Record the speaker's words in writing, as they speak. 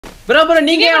Bro bro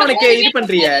நீங்க அவனுக்கு இது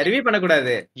பண்றீங்க ரிவ்யூ பண்ண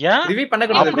கூடாது ஏன் ரிவ்யூ பண்ண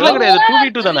கூடாது அப்படிலாம் கிடையாது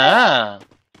 2v2 தானே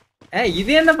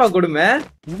இது என்னப்பா கொடுமை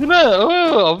இதுல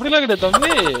அப்படிலாம் கிடையாது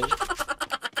தம்பி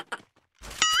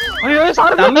ஐயோ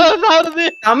சாரதி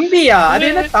தம்பியா அது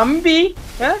என்ன தம்பி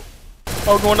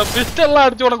அவங்க உன்னை பிஸ்டல்லாம்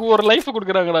அடிச்சு உனக்கு ஒரு லைஃப்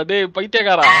கொடுக்குறாங்கடா டேய்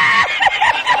பைத்தியக்காரா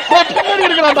பின்னாடி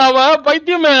இருக்கிறான்டா அவன்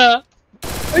பைத்தியமே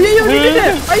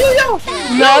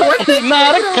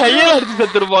கையில அடிச்சு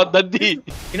செத்துருப்பா தத்தி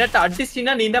என்னட்ட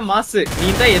அடிச்சினா நீ தான் மாசு நீ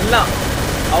தான் எல்லாம்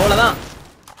அவ்வளவுதான்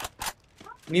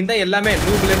நீ தான் எல்லாமே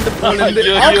நூப்ல இருந்து போல இருந்து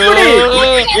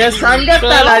என்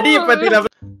சங்கத்தால அடிய பத்தில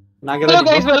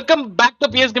welcome back to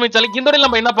PS Gaming Channel. இந்த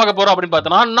நம்ம என்ன பார்க்க போறோம் அப்படின்னு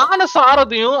பார்த்தோம்னா நானும்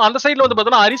சாரதியும் அந்த சைடுல வந்து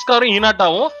பார்த்தோம்னா ஹரிஸ்காரும்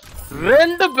ஹினாட்டாவும்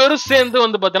ரெண்டு பேரும் சேர்ந்து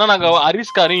வந்து பார்த்தோம்னா நாங்க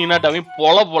ஹரிஸ்காரையும் ஹினாட்டாவையும்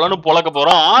பொலன்னு பொழக்க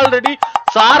போறோம். ஆல்ரெடி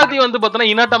சாரதி வந்து பார்த்தோம்னா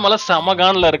ஹினாட்டா மேல செம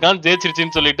காண்டில் இருக்கான்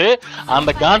ஜெயிச்சிருச்சுன்னு சொல்லிட்டு அந்த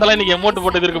காண்டெல்லாம் இன்னைக்கு எமோட்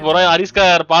போட்டு இருக்க போறோம்.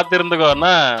 ஹரிஸ்கார் பார்த்து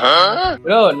இருந்துக்கோன்னா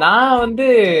ப்ரோ நான் வந்து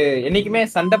என்னைக்குமே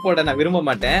சண்டை போட நான் விரும்ப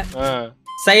மாட்டேன்.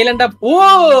 சைலண்டா ஓ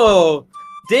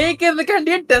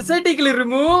ஜெயிக்கிறதுக்காண்டியே டெசர்டிக்கல்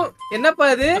ரிமூவ் என்னப்பா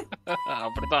இது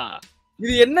அப்படிதான்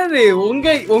இது என்னது உங்க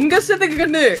இஷ்டத்துக்கு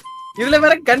கண்ணு இதுல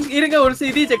வேற கன் இருங்க ஒரு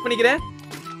இதையும் செக் பண்ணிக்கிறேன்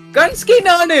கன் ஸ்கின்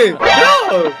ஆனு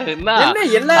என்ன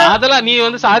எல்லாம் அதெல்லாம் நீ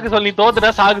வந்து சாக்கு சொல்லி நீ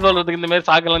தோத்துட்டா சாக்கு சொல்றதுக்கு இந்த மாதிரி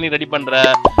சாக்கெல்லாம் நீ ரெடி பண்ற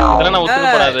இதெல்லாம் நான்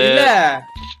ஒத்துக்கப்படாது. இல்ல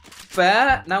இப்ப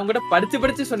நான் உங்ககிட்ட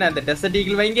படிச்சு சொன்னேன் அந்த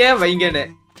டெசர்டிக்கல் வைங்கன்னு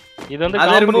இது வந்து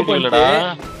காம்படிட்டிவ் இல்லடா.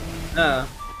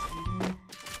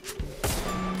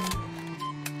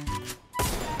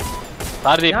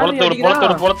 சாரதி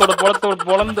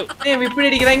பொளந்து இப்படி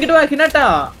அடிக்கிறேன் இங்கிட்டு வா ஹினாட்டா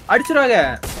அடிச்சிருவாங்க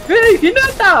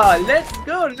ஹினாட்டா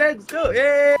லெட்ஸ் கோ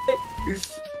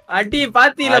அடி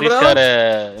பாத்தீங்களா ப்ரோ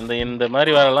இந்த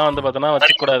மாதிரி வரலாம் வந்து பார்த்தனா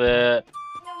வச்சு கூடாது.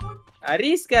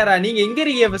 ஹரிஸ்காரா நீங்க எங்க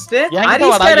இருக்கீங்க ஃபர்ஸ்ட்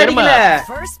ஹரிஸ்கார் அடிக்கல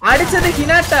அடிச்சது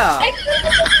ஹினாட்டா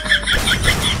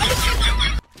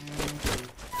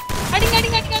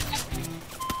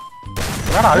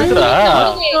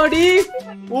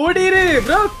ஓடிரு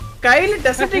ப்ரோ கையில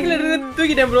டெசர்டிக்கல் இருந்து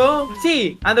தூக்கிட்டேன் ப்ரோ சி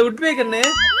அந்த உட் பேக்கர்னு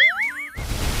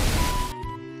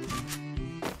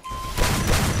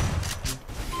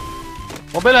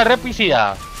மொபைல் ஆடுற பிசியா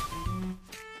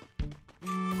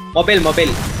மொபைல்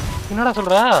என்னடா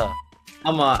சொல்ற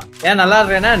ஆமா ஏன் நல்லா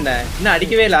இருக்கேனா என்ன இன்னும்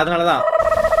அடிக்கவே இல்ல அதனாலதான்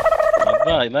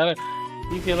அதான் என்ன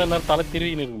பிசி தான் தலை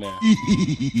திருவின்னு இருக்குமே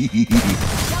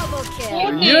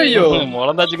ஐயோ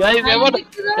மொளந்தாச்சு गाइस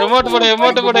எமோட் போடு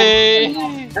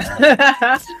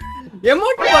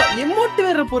எமோட்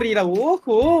வேற போறீங்களா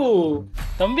ஓஹோ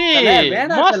தம்பி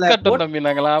மாஸ்க் கட்டும் தம்பி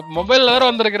நாங்களா மொபைல்ல வேற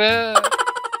வந்திருக்கற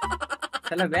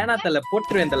தல வேணாத்தல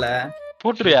போட்றேன் தல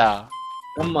போட்றியா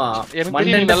அம்மா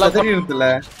மண்டை நல்லா தெரியும்ல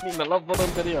நீ நல்லா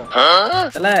போடுறது தெரியும்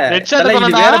தல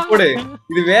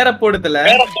இது வேற போடு தல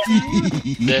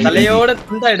தலையோட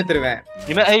துண்டா எடுத்துருவேன்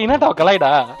இனாட்டா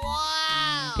கலாய்டா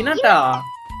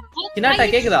ஹினாட்டா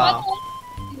கேக்குதா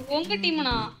உங்க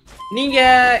டீம்னா நீங்க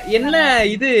என்ன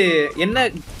இது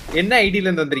என்ன ஐடில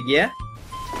இருந்து வந்திருக்கீங்க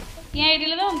என்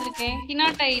ஐடில தான் வந்திருக்கேன்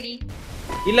ஹினாட்டா ஐடி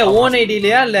இல்ல ஓன்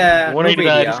ஐடிலயா இல்ல ஓன்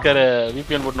ஐடியா ஹரிஸ்கார்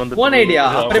VPN போட்டு வந்து ஓன் ஐடியா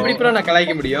அப்புறம் எப்படி ப்ரோ நான்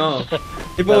கலாய்க்க முடியும்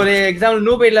இப்போ ஒரு எக்ஸாம்பிள்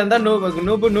நூப் ஐடில இருந்தா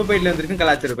நூப் ஐடில வந்திருக்கும்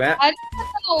கலாய்ச்சிருப்பேன்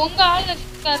உங்க ஆள்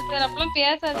இருக்காரு அப்பலாம்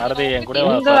பேசாதீங்க அரதே என் கூட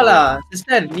வா உங்களா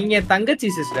சிஸ்டர் நீங்க தங்கச்சி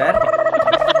சிஸ்டர்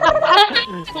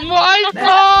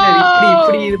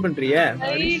இப்படி இது பண்றீங்க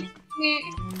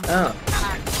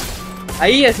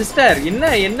ஐயா சிஸ்டர்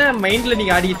என்ன மைண்ட்ல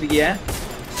நீங்க ஆடிட்டு இருக்கீங்க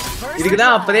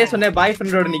இதுக்குதான் அப்பதே சொன்னேன் பாய்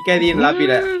ஃப்ரெண்டோட நிக்காதீங்க லாபில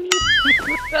கிடையாது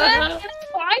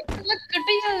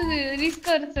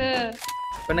ஹரிஸ்கார் சார்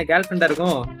என்ன கேர்ள் ஃப்ரெண்டா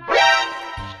இருக்கும்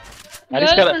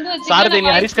ஹரிஸ்கார் சாரதி நீ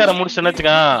ஹரிஸ்கார முடிச்சேன்னு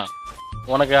வெச்சுக்க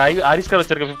உனக்கு ஹரிஸ்கார்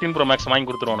வச்சிருக்க 15 Pro Max வாங்கி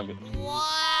கொடுத்துறோம் உனக்கு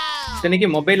இன்னைக்கு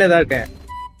மொபைல்ல தான் இருக்கேன்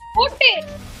போடு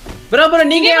ப்ரோ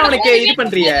நீங்க அவனுக்கு இது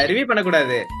பண்றீங்க ரிவ்யூ பண்ண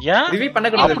கூடாது ஏன் ரிவ்யூ பண்ண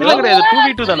கூடாது அப்படிலாம் கிடையாது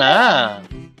 2v2 தானே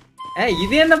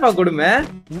இது என்னப்பா கொடுமை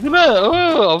இதுல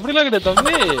அப்படிலாம் கிடையாது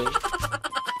தம்பி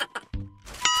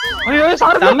ஐயோ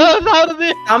சாரதி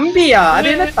தம்பியா அது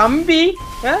என்ன தம்பி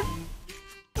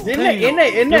என்ன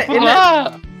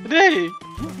டேய்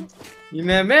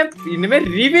இனிமே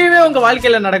ரிவ்யூவே உங்க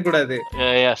வாழ்க்கையில நடக்கூடாது.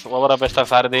 எஸ் ஓவரா பெஸ்டா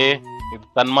சாரதி இது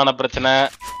தன்மான பிரச்சனை.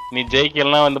 நீ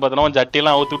ஜெயிக்கலாம் வந்து பார்த்தனா உன்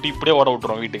ஜட்டியெல்லாம் அவுத்து விட்டு இப்படியே ஓட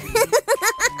விட்டுரும் வீட்டுக்கு.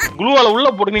 குளுவால உள்ள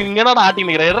போட்டு நீ இங்க என்னடா ஆட்டி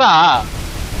நிக்கிற எறா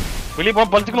வெளிய போ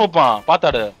பல்ச்சுக்கு வைப்பான்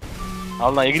பாத்தாடு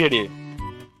அவ்வளவுதான் எகிரி அடி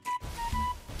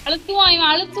அழுத்துவான்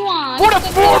இவன் அழுத்துவான் போடு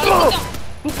போடு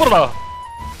சூப்பர்டா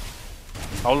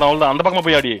அவ்வளவுதான் அந்த பக்கமா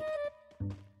போய் ஆடி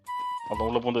அத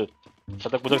உள்ள போந்து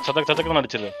சதக்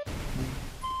அடிச்சிரு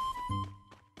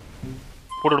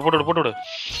போடு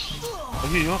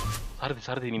ஐயோ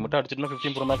சாரதி நீ மட்டும் அடிச்சிட்டா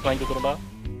 15 Pro Max வாங்கி தரடா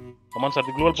கமான் சார்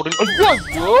குளோவல் போட்டு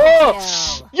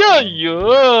ஐயோ ஐயோ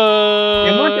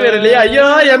எமோட் வேற இல்லையா ஐயோ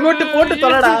எமோட் போட்டு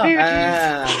தொலைடா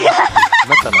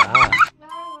என்னடா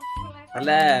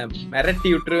நல்ல மிரட்டி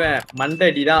விட்டுருவேன்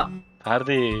மண்டடிதான்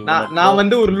சாரதி நான்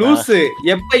வந்து ஒரு லூசு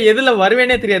எப்ப எதுல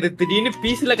வருவேனே தெரியாது திடீர்னு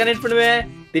பிசில கனெக்ட் பண்ணுவேன்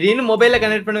திடீர்னு மொபைல்ல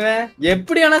கனெக்ட் பண்ணுவேன்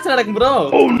எப்படி வேணாச்சும் நடக்கும் ப்ரோ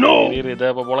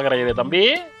இத பொலங்கற தம்பி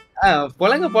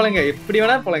பொலங்க எப்படி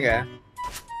வேணா பொலங்க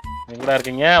எங்கடா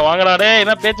இருக்கீங்க வாங்கடா டேய்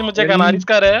என்ன பேச்சு முச்சேக்கான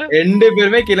ஹரிஸ்கார் ரெண்டு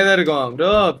பேருமே கீழ தான் இருக்கோம்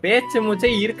ப்ரோ பேச்சு முச்சே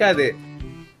இருக்காது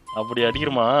அப்படி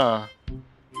அடிக்குமா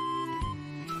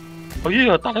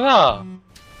ஐயோ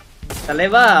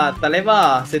தலைவா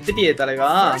செத்துட்டியே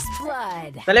தலைவா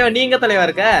நீங்க தலைவா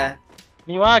இருக்க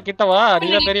நீ வா கிட்ட வா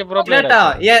நீங்க பெரிய ப்ரோ பிளேயர் ஹினாட்டா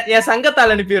என்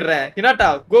சங்கத்தால அனுப்பிடுறேன் ஹினாட்டா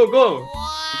கோ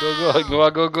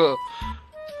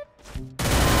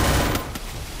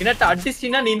ஹினாட்டா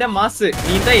அடிச்சினா நீ தான் மாசு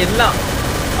நீ தான் எல்லாம்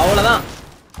அவ்வளவுதான்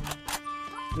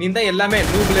நீ தான் எல்லாமே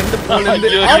நூப்ல இருந்து போல இருந்து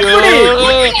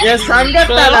என்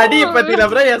சங்கத்தால அடி பத்தில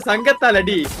ப்ரோ என் சங்கத்தால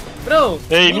அடி ப்ரோ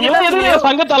ஏய் நீ எதுல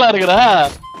சங்கத்தால இருக்கற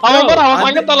அவன் பாரு அவன்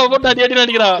சங்கத்தால போட்டு அடி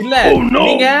அடிக்கிறான் இல்ல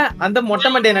நீங்க அந்த மொட்டை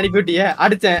மண்டைய அனுப்பி விட்டியே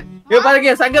அடிச்சேன் இப்ப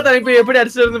பாருங்க சங்கத்தால எப்படி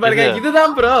அடிச்சிட்டு இருந்து பாருங்க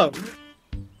இதுதான் ப்ரோ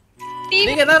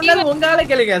நீங்க தான் உங்க ஆளை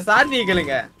கேளுங்க சாரதியை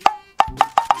கேளுங்க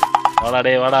வாடா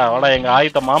டேய் வாடா எங்க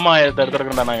ஆயுத மாமா ஆயுதத்தை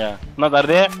எடுத்துறோம்டா நாங்க என்ன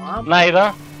தரதே நான்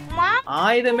இதான்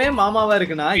ஆயுதமே மாமாவா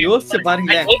இருக்குனா யோசிச்சு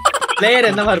பாருங்க பிளேயர்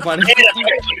என்னவா இருப்பானு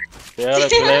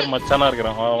பிளேயர் மச்சானா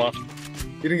இருக்கறான் வா வா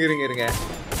இருங்க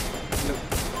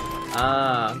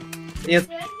எஸ்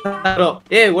ப்ரோ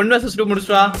ஏய் 1 vs 2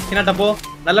 முடிச்சுவா ஹினாட்டா போ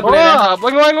நல்ல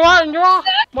பிளேயர்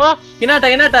வா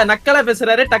ஹினாட்டா நக்கலா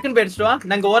பேசுறாரு டக்குன்னு பேடிச்சிட்டு வா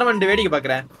நாங்க ஓரமா நின்னு வேடிக்கை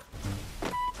பாக்குறேன்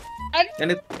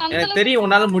எனக்கு தெரியும்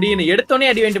உன்னால முடியும் எடுத்தோனே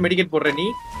அடி வேண்டிய மெடிக்கெட் போடுற நீ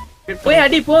போய்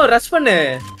அடி போ ரஷ் பண்ணு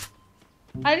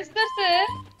ஹரிஸ்கர் சார்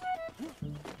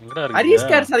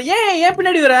ஹரிஸ்கர் சார் ஏன்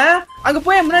பின்னாடி வர அங்க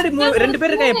போய் முன்னாடி ரெண்டு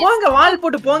பேர் இருக்காங்க போங்க வால்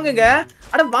போட்டு போங்கங்க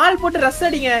அட வால் போட்டு ரஷ்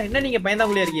அடிங்க என்ன நீங்க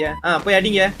பயந்தாங்குளியா இருக்கீங்க போய்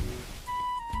அடிங்க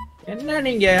என்ன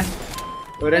நீங்க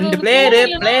ஒரு ரெண்டு பிளேயர்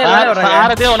வராங்க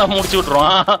சாரதே அவன முடிச்சு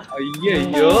விட்டுறான்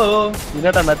ஐயோ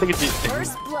என்னடா நத்துக்கிச்சு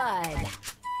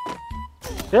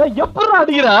ஏய் எப்பறா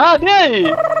அடிக்குறா டேய்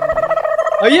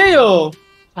ஐயோ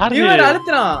இவன்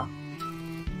அழுத்துறான்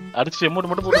அடிச்சு எமோட்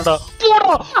மட்டும் போடுடா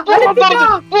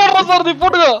போடுடா சாரதி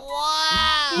போடுங்க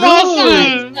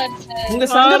உங்க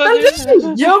சங்கத்தால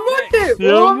எமோட்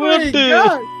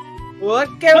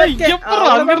ஓகே எப்பறா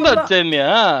அங்க இருந்து அடிச்சேன்யா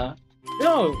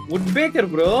would Baker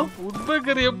bro would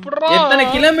Baker எப்பறா எத்தனை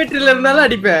கிலோமீட்டர்ல இருந்தாலும்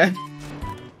அடிப்பேன்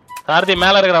சாரதி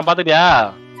மேல இருக்கறான் பாத்துட்டியா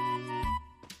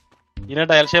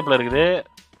ஹினாட்டா எல் ஷேப்ல இருக்குது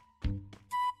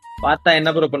பார்த்தா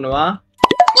என்ன ப்ரோ பண்ணுவா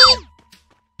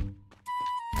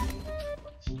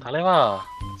தலைவா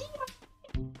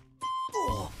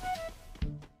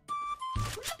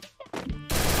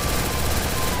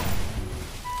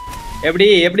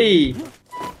எப்படி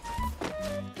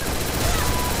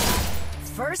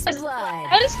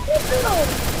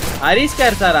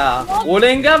ஹரிஸ்கார் சாரா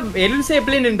ஒழுங்கா எல்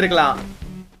ஷேப்ல நின்றுக்கலாம்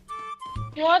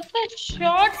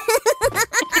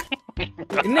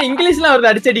என்ன இங்கிலீஷ்ல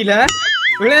வருது அடிச்சடியில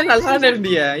இவ்வளவு நல்லா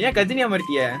இருந்திய ஏன் கஜினியா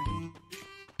மாட்டிய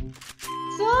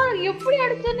சார் எப்படி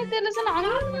அடிச்சேன்னு தெரியல சார் நான்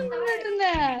நின்னுட்டு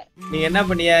இருந்தேன் நீ என்ன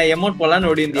பண்ணிய எமோட் போலான்னு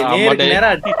ஓடி இருந்திய நேருக்கு நேரா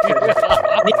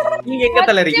நீங்க எங்க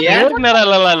தல இருக்கீங்க நேருக்கு நேரா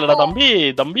இல்லடா தம்பி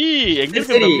எங்க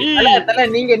இருக்க தம்பி தல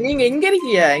நீங்க எங்க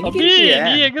இருக்கீங்க நீ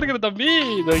எங்க இருக்க தம்பி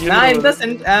நான் இந்த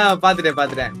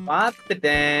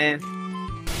பாத்துட்டேன்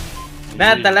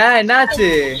நான் தல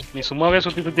என்னாச்சு நீ சும்மாவே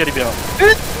சுத்தி அடிப்பியா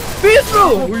பீஸ்ரோ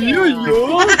ஐயோ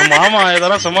மாமா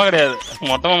இதெல்லாம் சும்மா கிடையாது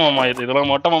மொட்டை மாமா இதெல்லாம்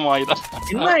மொட்டை மாமா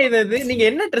என்ன இது நீங்க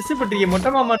என்ன Dress போட்டீங்க மொட்டை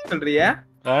மாமான்னு சொல்றீங்க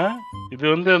இது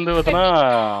வந்து பார்த்தனா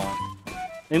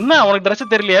என்ன உனக்கு Dress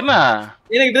தெரியல என்ன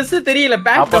எனக்கு Dress தெரியல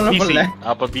பேக் பண்ண முடியல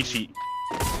அப்ப பிசி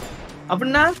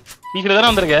அப்படினா பிசில தான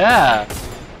வந்திருக்க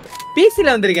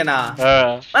பிசில வந்திருக்கேனா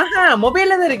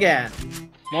மொபைல்ல தான் இருக்கேன்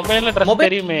மொபைல்ல Dress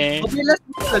தெரியுமே மொபைல்ல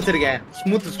வச்சிருக்கேன்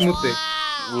ஸ்மூத்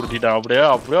ஊர்திடா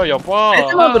அப்படியே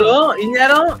எப்பா ப்ரோ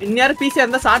இந்நேரம் பிசி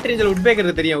இருந்தா ஷார்ட் ரேஞ்சில வுட்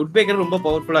பேக்கர் தெரியும் வுட் பேக்கர் ரொம்ப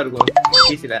பவர்ஃபுல்லா இருக்கும்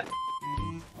பிசில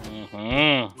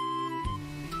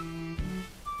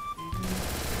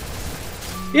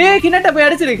ஹினாட்டா போய்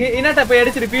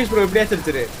அடிச்சிரு பீஸ் ப்ரோ இப்படி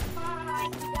அடிச்சிரு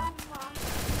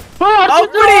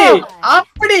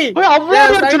அப்படி அவ்வளவு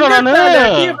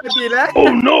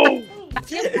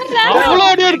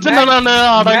அடிச்சேன் நானு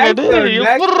அடங்கடு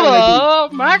எப்பறா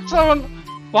மேக்ஸ் 7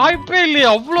 வாய்ப்பே இல்லையே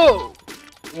அவ்வளோ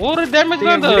ஒரு டேமேஜ்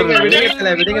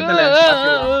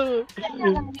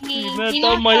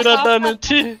தான்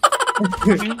மயிராட்டானுச்சு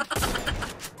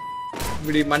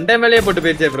இப்படி மண்டை மேலேயே போட்டு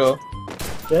போயிடுச்சே ப்ரோ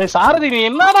சாரதி நீ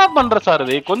என்னடா பண்ற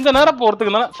சாரதி கொஞ்ச நேரம்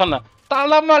போறதுக்கு தானே சொன்னேன்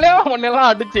தலைமலையா உன்னெல்லாம்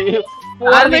அடிச்சு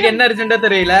என்ன அர்ஜென்டா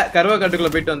தெரியல கருவா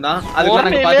காட்டுக்குள்ள போயிட்டு வந்தான் அதுக்குள்ள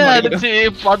நாங்க பாத்து அடிச்சு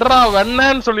படுறா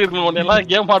வெண்ணன்னு சொல்லிருக்கணும் உன்னெல்லாம்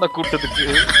கேம் ஆட கூட்டத்துக்கு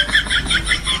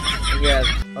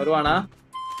வருவானா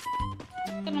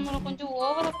நம்மள கொஞ்சம்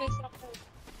ஓவரா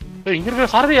பேசுறான் இங்க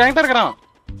இருக்க சாரதி என்கிட்ட இருக்கிறான்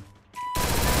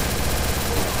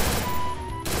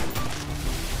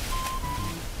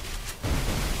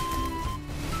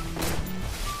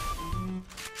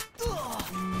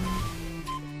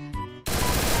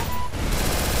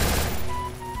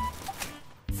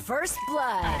First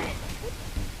blood.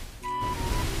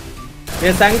 ஏ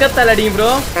சங்கத்தால அடிங்க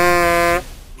ப்ரோ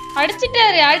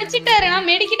அடிச்சிட்டாரு நான்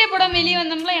மெடிக்கிட்டே போடாம வெளிய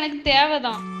வந்தோம்ல எனக்கு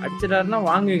தேவைதான் அடிச்சிட்டாருன்னா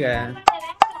வாங்குங்க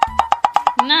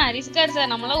என்ன ஹரிஸ்கார்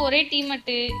சார் நம்மள ஒரே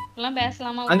டீம்மேட் எல்லாம்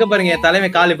பேசலாமா அங்க பாருங்க தலைமை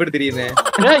கால் எப்படி தெரியுது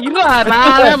இல்ல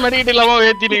நானே மெடிக்கிட் இல்லாம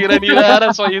ஏத்தி நிக்கிறேன் நீ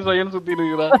வேற சொய்யன்னு சுத்தி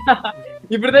நிக்கிற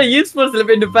இப்படிதான் ஈஸ்போர்ட்ஸ்ல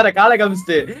போய் நிப்பாரு காலை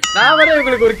காமிச்சிட்டு நான் வர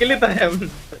உங்களுக்கு ஒரு கிள்ளி தரேன்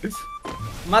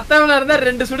மத்தவங்களா இருந்தா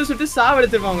 2 சுடு சுட்டு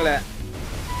சாவடிச்சிருப்பாங்களே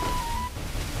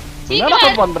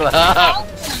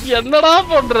என்னடா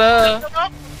பண்ற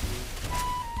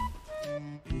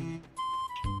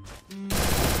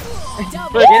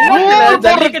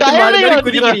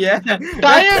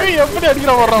எப்படி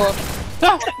அடிக்கிற வர்றவன்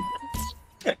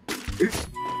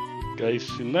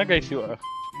என்ன கைஸ்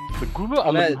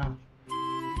குழு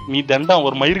நீ தண்டம்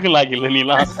ஒரு மயிர்கள் ஆகில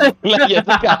நீலாம்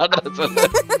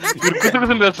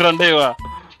பேசுறாண்டேவா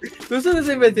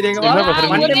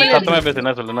சத்தமா பேசு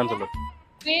என்ன சொல்லு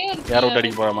யார விட்டு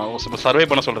அடிக்க போறாமா சர்வே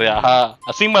பண்ண சொல்றியா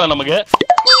அசிங்கமா நமக்கு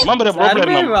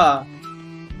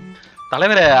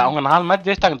தலைவரே அவங்க 4 மேட்ச்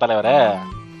ஜெயிச்சிட்டாங்க தலைவரே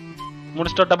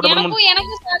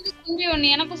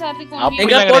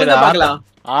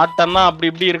ஆட்டம்னா அப்படி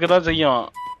இப்படி இருக்கதான் செய்யும்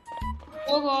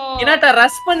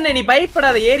ரஷ் பண்ண நீ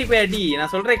பயப்படாத ஏறி போய் அடி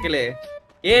நான் சொல்றேன் கேளு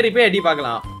ஏறி போய் அடி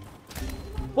பாக்கலாம்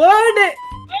போடு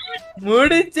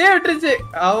முடிச்சே விட்டுருச்சு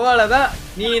அவ்வளவுதான்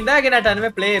நீ இந்த கினாட்டானுமே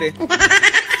பிளேயரு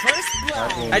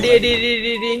அடி அடி அடி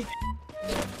அடி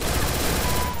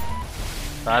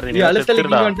சாரி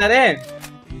அழுத்தலுக்கு வந்துட்டாரே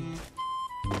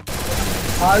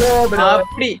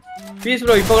அப்படி பீஸ்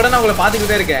ப்ரோ இப்ப கூட நான் உங்களை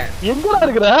பாத்துக்கிட்டே இருக்கேன் எங்கடா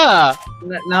இருக்கற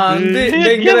நான் வந்து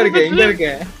இங்க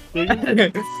இருக்கேன்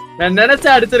நான்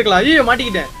நினைச்சா அடிச்சிருக்கலாம் ஐயோ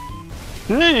மாட்டிக்கிட்டேன்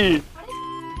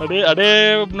அடே அடே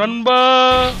நண்பா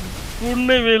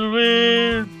உன்னை வெல்வே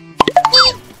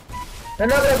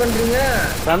என்ன பண்றீங்க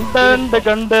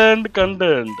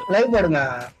கண்டென்ட் லைவ் போடுங்க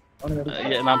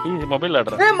நான் பிசி மொபைல்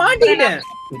ஆடுறேன் மாட்டிக்கிட்டேன்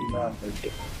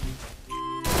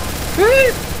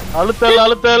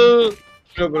அழுத்தல்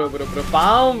ப்ரோ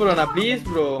பாவம் ப்ரோ நான் ப்ளீஸ்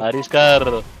ப்ரோ ஹரிஸ்கார்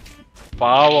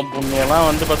பாவம் புண்ணியெல்லாம்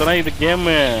வந்து பார்த்தா இது கேம்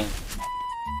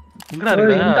எங்கடா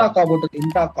இருக்கு இன்டாக்கா போட்டு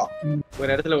இன்டாக்கா ஒரு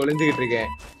இடத்துல ஒளிஞ்சிட்டு இருக்கேன்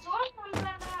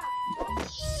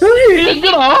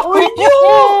எங்கடா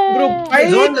ப்ரோ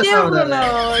பைத்தியம்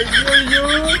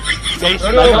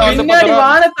பின்னாடி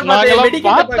வானத்தை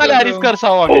பார்த்தாலே ஹரிஸ்கார்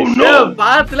சாவாங்க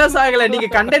பாத்துல சாகல நீங்க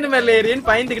கண்டெய்னர் மேல ஏறின்னு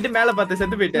பயந்துக்கிட்டு மேல பார்த்து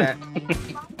செத்து போயிட்டேன்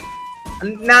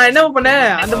நான் என்ன பண்ணேன்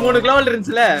அந்த 3 கிலோமீட்டர்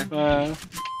இருந்துச்சுல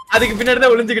அதுக்கு பின்னாடி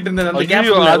தான் ஒளிஞ்சுக்கிட்டு இருந்தேன் அந்த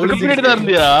கேப்ல அதுக்கு பின்னாடி தான்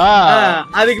இருந்தியா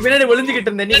அதுக்கு பின்னாடி ஒளிஞ்சுக்கிட்டு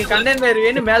இருந்தேன் நீங்க கண்டெய்னர்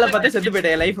ஏறின்னு மேல பார்த்து செத்து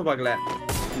போயிட்டேன் லைஃப் பார்க்கல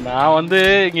நான் வந்து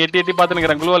இங்க எட்டி பாத்து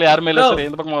நிக்கிறேன் குளோல யாருமே இல்ல சரி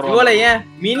இந்த பக்கம் வருவாங்க குளோல ஏன்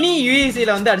மினி யுஇசி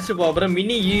ல வந்து அடிச்சு போ அப்புறம்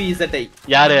மினி யுஇசை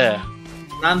யாரு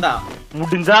நான் தான்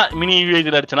முடிஞ்சா மினி யுஇசி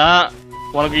ல அடிச்சனா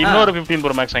உனக்கு இன்னொரு 15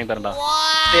 ப்ரோ மேக்ஸ் வாங்கி தரேன்டா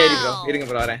சரி ப்ரோ இருங்க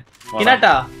ப்ரோ வரேன்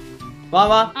ஹினாட்டா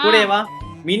வா கூடே வா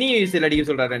மினி யுஇசி ல அடிக்க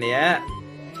சொல்றாரு நீ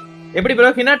எப்படி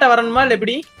ப்ரோ ஹினாட்டா வரணுமா இல்ல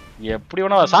எப்படி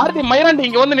வேணா சாரதி மயிராண்டி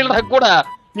இங்க வந்து நில்றா கூட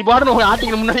நீ பாடு உன்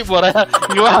ஆட்டிக்கு முன்னாடி போற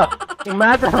இங்க வா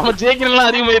மேட்ச் நம்ம ஜெயிக்கறலாம்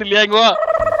அதிகமா இல்லையா இங்க வா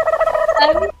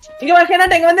இங்க வா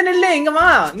ஹினாட்டா இங்க வந்து நில்லு இங்க வா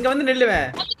இங்க வந்து நில்லுவேன்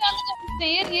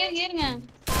ஏறுங்க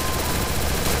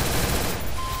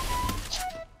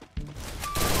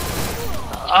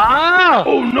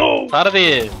ஓ நோ சாரதி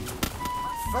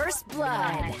First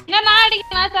blood. நான்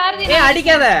அடிக்கிறேன் சாரதி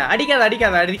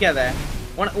அடிக்காத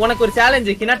உனக்கு ஒரு சேலஞ்ச்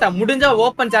ஹினாட்டா முடிஞ்சா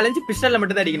ஓபன் சேலஞ்ச் பிஸ்டல்ல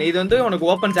மட்டும் தான் அடிக்கணும் இது வந்து உனக்கு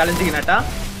ஓபன் சேலஞ்ச் ஹினாட்டா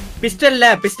பிஸ்டல்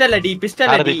அடி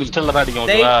பிஸ்டல்ல தான் அடிக்க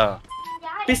ஓகேவா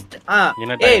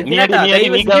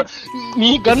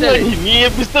நீ கன் நீ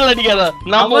பிஸ்டல் அடிக்காத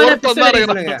நாம ஒரு பந்தா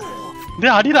இருக்கறோம்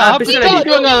டேய் அடிடா பிஸ்டல்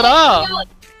அடிவாங்கடா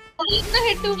என்ன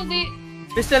ஹெட் உனது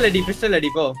பிஸ்டல்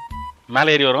அடி போ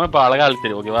மேல ஏறி வரும் இப்ப அழகா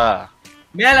அழுத்தி ஓகேவா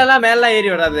மேல ஏறி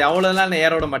வராது அவ்வளவுலாம் நான்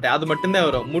ஏற விட மாட்டேன் அது மட்டும் தான்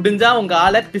வரும் முடிஞ்சா உங்க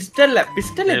ஆளை பிஸ்டல்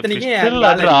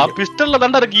எத்தனைக்கும் பிஸ்டல்ல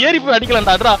தான்டா இருக்கு ஏறி போய்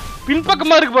அடிக்கலாம்டா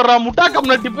பின்பக்கமா இருக்கு போறா முட்டா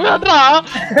கம்னட்டி போய் அட்றா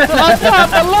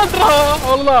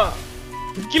அவ்வளவுதான்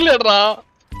கில்லடா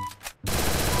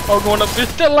அவங்க உன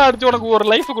பிஸ்டல்லாம் அடிச்சு உனக்கு ஒரு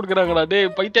லைஃப் கொடுக்குறாங்கடா டேய்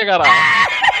பைத்தியக்காரா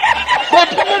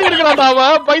பின்னாடி இருக்கறாடா அவ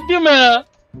பைத்தியமே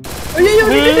ஐயோ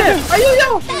ஐயோ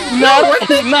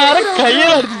நான்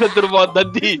கையில அடிச்சு செத்துருப்பா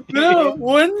தத்தி. bro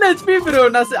 1 HP bro.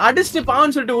 நான் அடிச்சிட்டு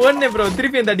பாவன்னு சொல்லிட்டு ஓடுனே bro.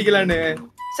 திருப்பி அந்த அடிக்கலான்னு.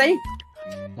 சை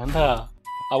ஏண்டா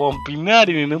அவன்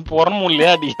பின்னாடி நின்னு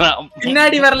பொறமுல்லையா அடிக்கிறான்.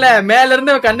 பின்னாடி வரல, மேல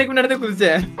இருந்து அவன் கண்ணுக்கு முன்னாடி தான்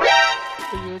குதிச்சேன்.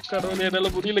 ஐயோ கடவுளே என்னால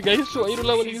முடியல கைஸ்.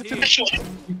 வயிறுல வலிக்குது.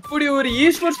 இப்படி ஒரு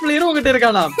ஈஸ்போர்ட்ஸ் பிளேயரும் உங்ககிட்ட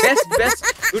இருக்கானா? Best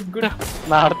good.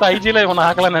 நான் அடுத்த ஐஜில இவனை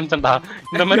ஆக்கலாம் நினைச்சேன்டா.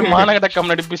 இந்த மாதிரி மானகட்ட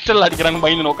கம்முனாடி பிஸ்டல் அடிக்கிறாங்க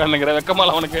பையன் உட்காந்துங்கிற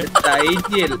வெக்கமால அவனுக்கு.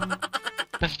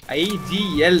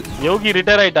 ஐஜிஎல் யோகி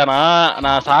ரிட்டையர் ஆயிட்டானா?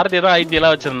 நான் சாரதியை தான்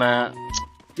ஐஜிஎலா வச்சிருந்தேன்.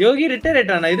 யோகி ரிட்டையர்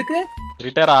ஆயிட்டானா? இதுக்கு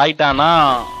ரிட்டையர் ஆயிட்டானா?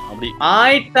 அப்படி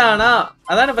ஆயிட்டானா?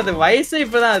 அதான பார்த்த வயசு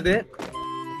இப்பதான் அது.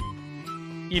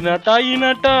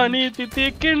 இனட்டா நீ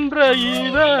தித்திக்கின்ற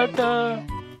ஈராட்டா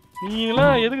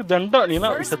நீலாம் எதுக்கு தண்டா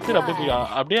நீலாம் செத்து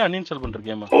அப்படியே அன்இன்ஸ்டால்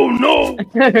பண்றீங்க. ஓ நோ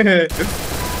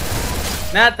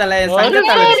நான் தல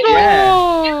சங்கத்தால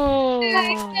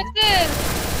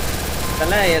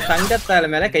சங்கத்தால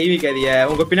மேல கை வைக்காதீங்க.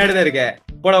 உங்க பின்னாடி தான் இருக்க.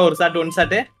 போட ஒரு ஷாட், 1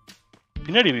 ஷாட்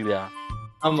பின்னாடி இருக்குதா?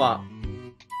 ஆமா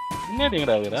பின்னாடி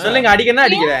எங்கடா? சொல்லுங்க. அடிக்கனா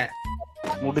அடிக்கிறேன்.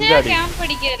 முடிஞ்சா அடி.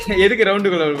 எதுக்கு ரவுண்ட்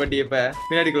குளோல் பட்டிய? இப்ப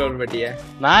பின்னாடி குளோல் பட்டிய.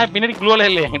 நான் பின்னாடி குளோல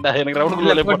இல்ல. எனக்கு ரவுண்ட்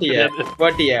குளோல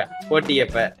போட்டிய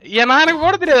இப்ப. ஏன் நான் எனக்கு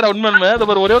போட தெரியாதுடா உண்மையுமே.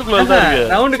 அது ஒரே ஒரு குளோல் தான் இருக்கு.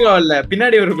 ரவுண்ட் குளோல் இல்ல,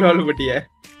 பின்னாடி ஒரு குளோல் பட்டிய.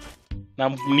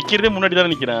 நான் நிக்கிறதே முன்னாடி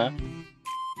தான் நிக்கிறேன்.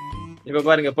 இப்ப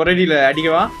பாருங்க பொரடியில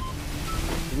அடிக்கவா?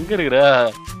 எங்க இருக்குற?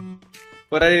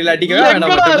 பொரடியில அடிக்கவா?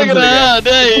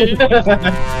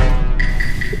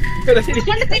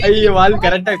 ஐயோ வால்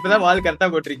கரெக்டா இப்பதான் வால் கரெக்டா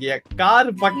போட்டிருக்கீங்க. கார்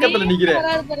பக்கத்துல நிக்கிற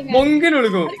மொங்குன்னு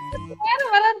விழுகும்.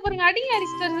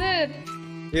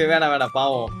 வேணாம்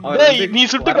பாவம். நீ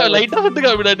சுட்டுக்கா லைட்டா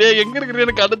சுட்டுக்கா விடா. டேய் எங்க இருக்குற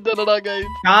எனக்கு அடுத்தடா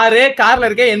गाइस. கார்ல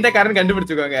இருக்க எந்த கார்னு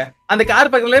கண்டுபிடிச்சுக்கோங்க. அந்த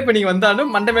கார் பக்கத்துல இப்ப நீங்க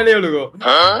வந்தாலும் மண்டை மேலே விழுகும்.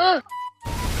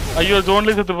 ஐயோ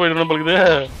ஜோன்ல செத்து போயிடும் நம்மளுக்கு.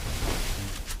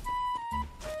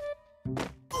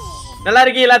 நல்லா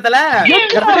இருக்கீங்களா தல?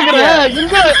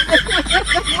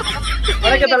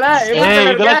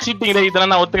 இதெல்லாம் சீட்டிங் டேய்.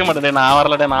 இதெல்லாம் நான் ஒத்துக்க மாட்டேன். நான்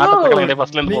வரலடே. நான் ஆட்ட பக்கல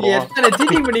ஃபர்ஸ்ட்ல இருந்து போறோம். எத்தனை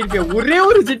சீட்டிங் பண்ணிருக்கீங்க? ஒரே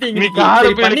ஒரு சீட்டிங். நீ கார்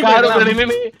பண்ணி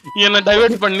என்ன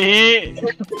டைவர்ட் பண்ணி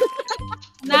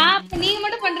நான் நீங்க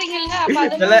மட்டும் பண்றீங்கல்ல. அப்ப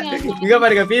அதெல்லாம் இங்க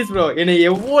பாருங்க பீஸ் ப்ரோ. என்ன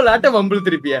எவ்வளவு ஆட்ட வம்பிள்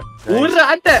திருப்பிய. ஒரு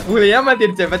ஆட்ட உங்களை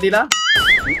ஏமாத்திடுச்சே பாத்தீங்களா?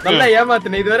 நல்லா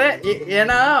ஏமாத்துன இதுவரை.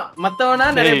 ஏன்னா மத்தவனா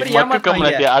நிறைய பேர்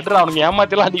ஏமாத்துறாங்க. அட்ரா அவனுக்கு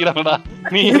ஏமாத்திலாம் அடிக்கிறாங்கடா.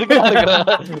 நீ எதுக்கு இருக்கற?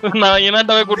 நான்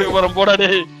இனாட்டாவே கூட்டிட்டு போறேன் போடா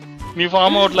டேய். நீ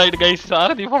ஃபார்ம் அவுட்ல ஆயிடு கைஸ்.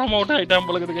 சாரதி ஃபார்ம் அவுட் ஆயிட்டான்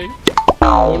பலகுது கைஸ்.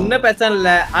 ஒண்ணும் பிரச்சனை இல்ல.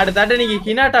 அடுத்தாட்ட நீங்க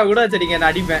ஹினாட்டா கூட வச்சிருக்கீங்க.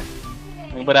 நான் அடிப்பேன்.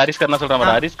 இங்க பாரு ஹரிஸ்கார் என்ன சொல்றான்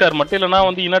பாரு. ஹரிஸ்கார் மட்டும் இல்லனா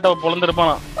வந்து இனாட்டாவை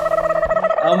பொளந்திருப்பானா.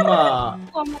 ஆமா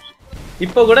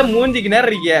இப்ப கூட மூஞ்சிக்கு நேரா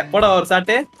இருக்கீங்க. போடா ஒரு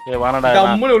ஷாட். ஏய் வாடா.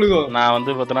 கம்முனு விழுகும். நான்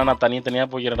வந்து பார்த்தனா நான் தனியா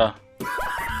போயிரடா.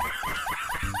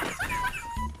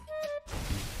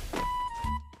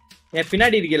 ஏ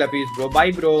பின்னாடி இருக்கீல பீஸ் ப்ரோ. Bye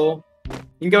bro.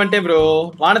 இங்க வந்துட்டே ப்ரோ.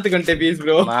 வானத்துக்கு வந்துட்டே பீஸ்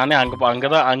ப்ரோ. நானே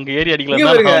அங்க ஏறி அடிக்கலாம்.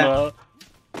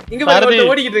 இங்க பாருங்க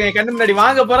ஓடிக்கிட்டு இருக்கேன் கண்ணு முன்னாடி.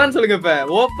 வாங்க போறான்னு சொல்லுங்க. இப்ப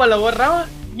ஓப்பல்ல ஓடுறான்.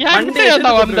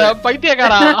 ஏன்டா வந்த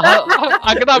பைத்தியக்காரா?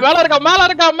 அங்கதான் மேல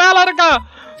இருக்கா.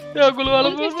 ஏ குளுவால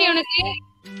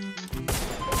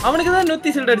அவனுக்கு தான்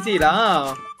 100 சில்ட் அடிச்சீங்களா?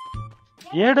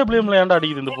 ஏடபிள்யூஎம்ல ஏன்டா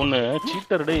அடிக்குது இந்த பொண்ணு?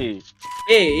 சீட்டர் டேய்.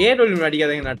 ஏய் ஏடபிள்யூஎம்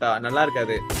அடிக்காதீங்க நாட்டா. நல்லா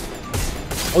இருக்காது.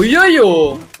 ஐயோ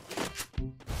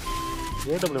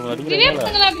ஏடபிள்யூஎம் அடிக்குறீங்க. ரிவே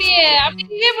பண்ணுங்க. அப்படியே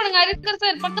ரிவே பண்ணுங்க. ஹரிஸ்கர்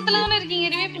சார் பக்கத்துல தான இருக்கீங்க.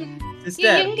 ரிவே பண்ணுங்க.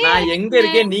 சிஸ்டர் நான் எங்க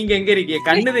இருக்கேன் நீங்க எங்க இருக்கீங்க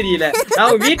கண்ணு தெரியல.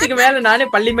 நான் வீட்டுக்கு மேல நானே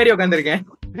பள்ளி மாதிரி உட்கார்ந்திருக்கேன்.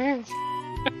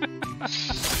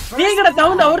 நீங்கட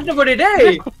சவுண்ட் அவர்ட்ட போடிட்டே.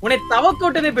 உன்னை தவக்க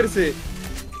விட்டதே பெருசு.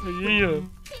 ஐயோ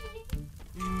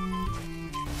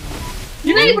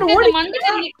என்ன இப்படி ஓடி மண்டை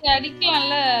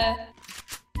அடிக்கலாம்ல.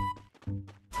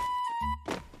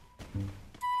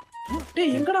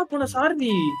 டேய் எங்கடா போன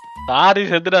சாரதி? சாரி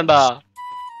செத்துட்டான்டா.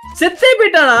 செத்தே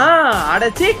போயிட்டானா?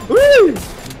 அடச்சி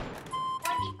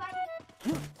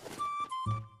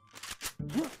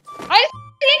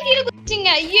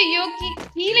ஐயோ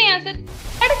கீழே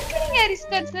அடக்குறீங்க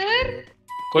ஹரிஸ்கர் சார்.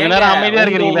 கொஞ்ச நேரம் அமைதியா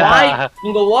இருக்கீங்களா?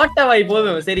 உங்க ஓட்ட வாய்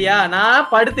போதும் சரியா? நான்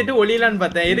படுத்துட்டு ஒளியலான்னு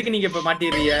பார்த்தேன். எதுக்கு நீங்க இப்ப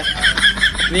மாட்டிடுறீங்க?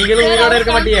 நீங்களும் உயிரோட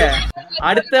இருக்க மாட்டீங்க.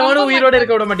 அடுத்தவனும் உயிரோட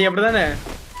இருக்க விட மாட்டீங்க. அப்படிதானே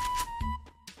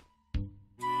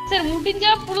சார்?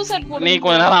 முடிஞ்சா புது ஷர்ட் போடு. நீ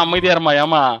கொஞ்ச நேரம் அமைதியா இருமா.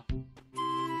 ஏமா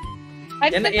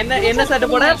என்ன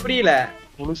ஷர்ட் போட புரியல.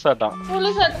 புது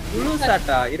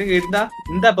ஷர்ட்டா இருங்க இருந்தா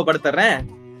இப்ப படுத்துறேன்.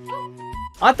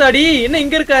 ஆத்தாடி என்ன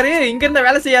இங்க இருக்காரு? இங்க இருந்தா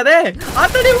வேலை செய்யாதே.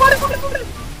 ஆத்தாடி மாட்டிக்கிட்டு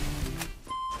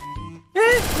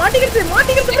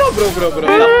ப்ரோ.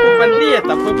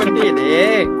 தப்பு பண்ணியே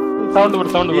டேய். சவுண்ட் போடு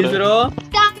ப்ரோ.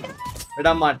 விட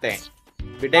மாட்டேன்.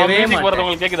 விடவே மாட்டேன்.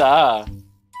 உங்களுக்கு கேக்குதா?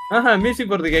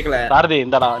 மியூசிக் போறது கேக்கல. சாரதி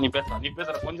இந்தடா நீ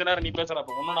பேசுற கொஞ்ச நேரம் நீ பேசுற.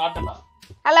 அப்ப உன்னோட ஆட்டடா.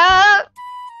 ஹலோ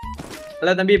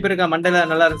இல்ல தம்பி இப்ப இருக்கா மண்டையில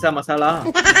நல்லா இருந்துச்சா மசாலா?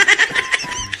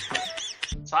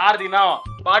 சாரதினா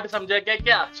பாட்டு சமைச்சா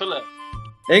கேக்கியா சொல்லு.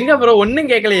 எங்க ப்ரோ ஒண்ணும்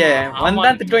கேட்கலையே. வந்தா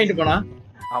திட்டு வாங்கிட்டு போனா.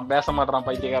 அவன் பேச மாட்டான்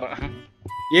பைத்தியக்காரன்.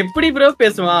 எப்படி ப்ரோ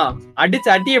பேசுவான்? அடிச்சு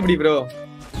அடி எப்படி ப்ரோ?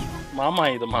 மாமா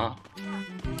இதுமா.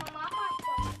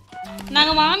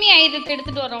 நாங்க மாமி ஆயுதத்தை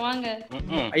எடுத்துட்டு வரோம் வாங்க.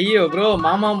 ஐயோ ப்ரோ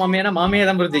மாமா மாமியானா மாமியா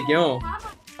தான் ப்ரோ ஜெயிக்கும்.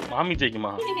 மாமி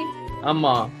ஜெயிக்குமா?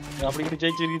 ஆமா. அப்படி இப்படி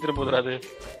ஜெயிச்சு இருக்கிற போதுறாது.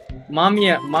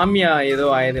 மாமியா ஏதோ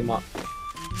ஆயுதமா.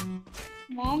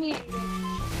 மாமி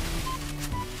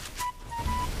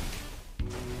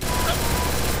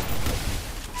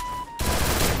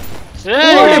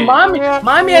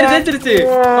மாமியார் ஜெயிச்சிருச்சு.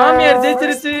 மாமியார்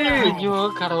ஜெயிச்சிருச்சு. ஐயோ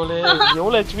கடவுளே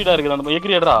எவ்வளவு ஹெச்பிடா இருக்குது அந்த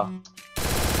எகிரியடா.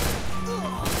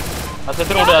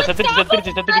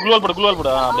 செத்துருச்சு குளோல்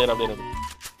போடு அப்படியே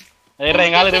ஏறா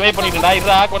எங்க ஆளு ரிவைவ் பண்ணிட்டுடா.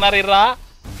 இருடா கொன்னார இருடா.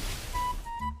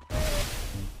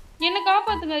 என்ன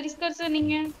காப்பாத்துங்க ஹரிஸ்கர் சார்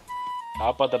நீங்க.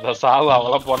 காப்பாத்தறதா சாவு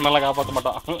அவள பொண்ணெல்லாம் காப்பாத்த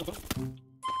மாட்டான்.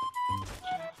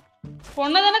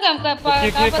 பொண்ணதானே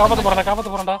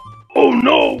காப்பாத்த போறடா. Oh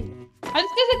no.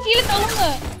 ஹரிஸ்கர் சார் கீழ தள்ளுங்க.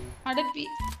 அடப்பி.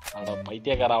 அட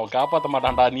பைத்தியக்காரா அவன் காப்பாத்த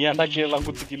மாட்டான்டா. நீ ஏன்டா கீழ எல்லாம்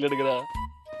குத்தி கீழ எடுக்குற?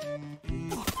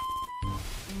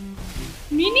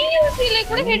 மினி யூசில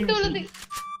கூட ஹெட் விழுது.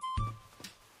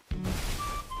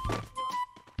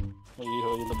 ஐயோ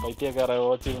இந்த பைத்தியக்கார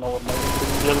ஓச்சி நான் ஒரு மாதிரி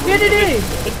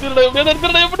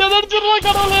எப்படி அடிச்சிரறா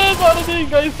கடவுளே. சாரதி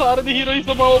गाइस சாரதி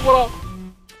ஹீரோயிசம் ஆவ போறா.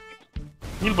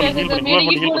 ஹீல் பண்ணு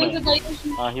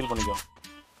ஹீல் பண்ணிக்கோ.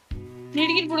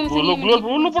 நெடிக்கிட் போடுங்க.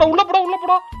 உள்ள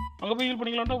போடா. அங்க போய் ஹீல்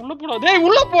பண்ணிக்கலாம்டா. உள்ள போடா. டேய்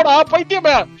உள்ள போடா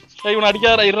பைத்தியமே. டேய் இவன்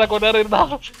அடிக்காத இருடா கொஞ்ச நேரம் இருடா.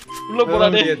 உள்ள போடா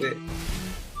டேய்.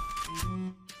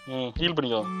 ஹீல்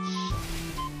பண்ணிக்கோ.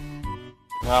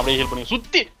 நான் அப்படியே ஹீல் பண்ணி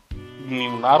சுத்தி நீ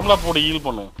நார்மலா போடு ஹீல்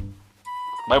பண்ணு.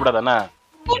 பயப்படாதண்ணா.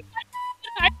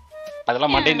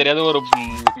 அதெல்லாம் மாட்டேன் தெரியாது ஒரு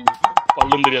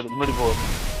பல்லும் தெரியாது. முன்னாடி போ.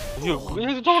 ஐயோ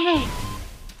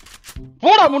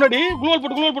போடா முன்னாடி. குளோல்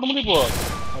போட்டு முன்னாடி போ.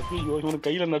 ஐயோ இவனுக்கு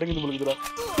கையில நடுங்குது முழுகுதுடா.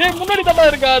 டேய் முன்னாடி தட்டா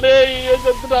இருக்கா. டேய்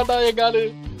செத்துட்டாடா எங்க ஆளு.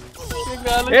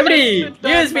 எப்படி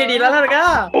யூஎஸ்பிடி நல்லா இருக்கா?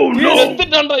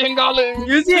 செத்துட்டான்டா எங்க ஆளு.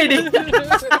 யூசிஐடி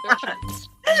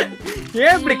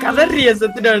ஏன் இப்படி கதறிய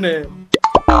செத்துட்டானு?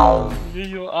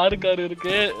 ஐயோ ஆறுக்காரு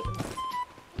இருக்கு.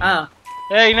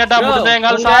 ஏய் ஹினாட்டா முடுதே எங்க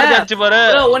ஆளு சாரதி அடிச்சு பாரு.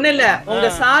 bro ஒண்ணு இல்ல உங்க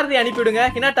சாரதி அனுப்பி விடுங்க.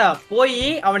 ஹினாட்டா போய்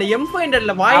அவனை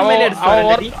M500ல வாய் மேல அடிச்சு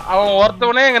பாரு. அவன்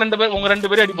ஒருத்தவனே உங்க ரெண்டு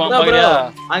பேரும் அடிப்பான் பாருங்க.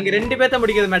 அங்க ரெண்டு பேத்த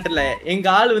முடிக்கிறது மேட்டர் இல்ல. எங்க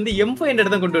ஆளு வந்து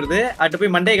M500 தான் கொண்டு வருது. அட்ட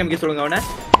போய் மண்டைய காமிக்க சொல்லுங்க அவனை.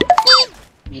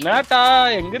 ஹினாட்டா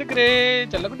எங்க இருக்கறே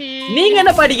செல்லகுட்டி? நீங்க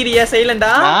என்ன படிக்கிறீங்க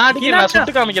சைலண்டா? நான்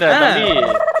சுட்டு காமிக்கிறேன் தம்பி.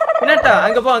 ஹினாட்டா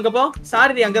அங்க போ.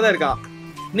 சாரதி அங்க தான் இருக்கான்.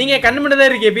 நீங்க கண்ணு மட்டும் தான்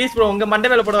இருக்கீங்க. பீஸ் ப்ரோ உங்க மண்டை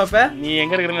மேல போட வைப்ப. நீ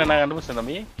எங்க இருக்கறன்னு நான் கண்டுபிடிச்சேன்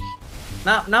தம்பி.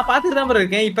 நான் பாத்துட்டு தான்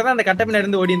இருக்கேன். இப்பதான் அந்த கட்ட பின்னாடி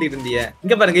இருந்து ஓடி வந்துட்டு இருந்தீங்க.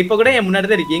 இங்க பாருங்க இப்ப கூட என் முன்னாடி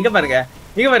தான் இருக்கீங்க. இங்க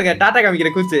பாருங்க டாடா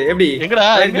காமிக்கிற கூச்சு எப்படி எங்கடா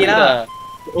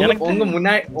உங்க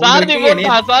முன்னாடி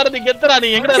சாரதி கெத்துறா. நீ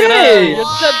எங்கடா இருக்கற?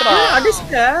 எச்சட்ரா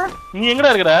அடிச்ச. நீ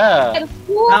எங்கடா இருக்கற?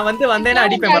 நான் வந்தேனா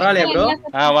அடிப்பேன். பரவாயில்லையா ப்ரோ?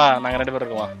 வா நாங்க ரெண்டு பேர்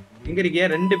இருக்கோம். எங்க இருக்கீங்க?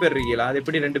 ரெண்டு பேர் இருக்கீங்களா? அது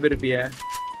எப்படி ரெண்டு பேர் இருப்பீங்க?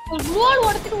 ஒரு ரோல்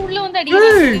ஓடத்துக்கு உள்ள வந்து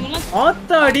அடிக்குறாங்க.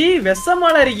 ஆத்தாடி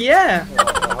வெசமால இருக்கீங்க.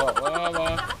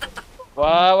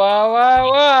 வா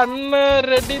அண்ணா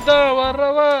ரெடி தான்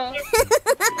வரவா.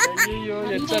 ஐயோ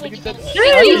எச்சடிக்கு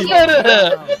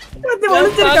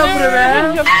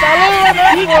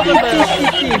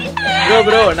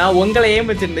ப்ரோ நான் உங்களை ஏம்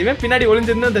வச்சிருந்தேன். பின்னாடி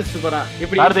ஒளிஞ்சிருந்து தச்சு போறான்.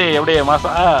 எப்படி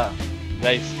மாசா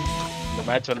கைஸ் இந்த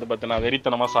மேட்ச் வந்து பார்த்தனா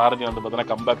வெறித்தனமா சாரதி வந்து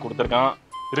பார்த்தனா கம்பேக் கொடுத்திருக்கான்.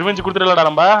 ரிவெஞ்ச் கொடுத்துடலடா.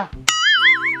 நம்ம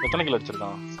எத்தனை கிலோ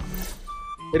அடிச்சிருக்கான்?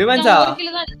 ரிவெஞ்சா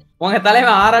உங்க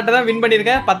தலைவன் 6 ஆட்ட தான் வின்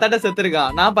பண்ணிருக்கேன். 10 ஆட்ட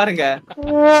செத்துருக்கான். நான் பாருங்க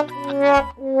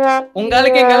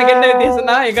உங்களுக்கு எங்களுக்கு என்ன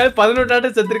வித்தியாசம்னா எங்களுக்கு 11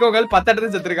 ஆட்ட செத்துருக்கோம். உங்களுக்கு 10 ஆட்ட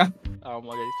செத்துருக்கான்.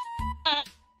 ஆமா கைஸ்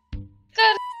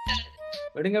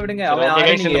விடுங்க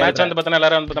இந்த மேட்ச் வந்து பார்த்தனா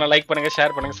எல்லாரும் வந்து பார்த்தனா லைக் பண்ணுங்க,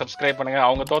 ஷேர் பண்ணுங்க, சப்ஸ்கிரைப் பண்ணுங்க.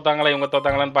 அவங்க தோத்தாங்களா இவங்க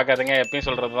தோத்தாங்களான்னு பாக்காதீங்க. எப்பயும்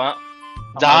சொல்றதுதான்.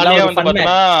 ஜாலியா வந்து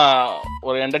பார்த்தனா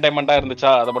ஒரு என்டர்டைன்மெண்டா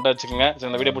இருந்துச்சா அதை மட்டும் வச்சுக்கோங்க.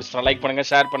 இந்த வீடியோ பிடிச்சிட்டா லைக் பண்ணுங்க,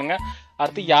 ஷேர் பண்ணுங்க.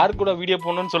 அடுத்து யாரு கூட வீடியோ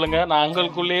போடணும்னு சொல்லுங்க.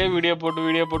 நாங்களுக்குள்ளேயே வீடியோ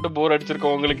போட்டு போர்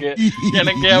அடிச்சிருக்கோம் உங்களுக்கு.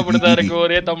 எனக்கே அப்படிதான் இருக்கு.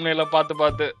 ஒரே தம்ப்நெயில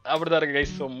பார்த்து அப்படிதான் இருக்கு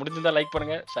கைஸ். முடிஞ்சதா லைக்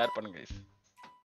பண்ணுங்க, ஷேர் பண்ணுங்க கைஸ்.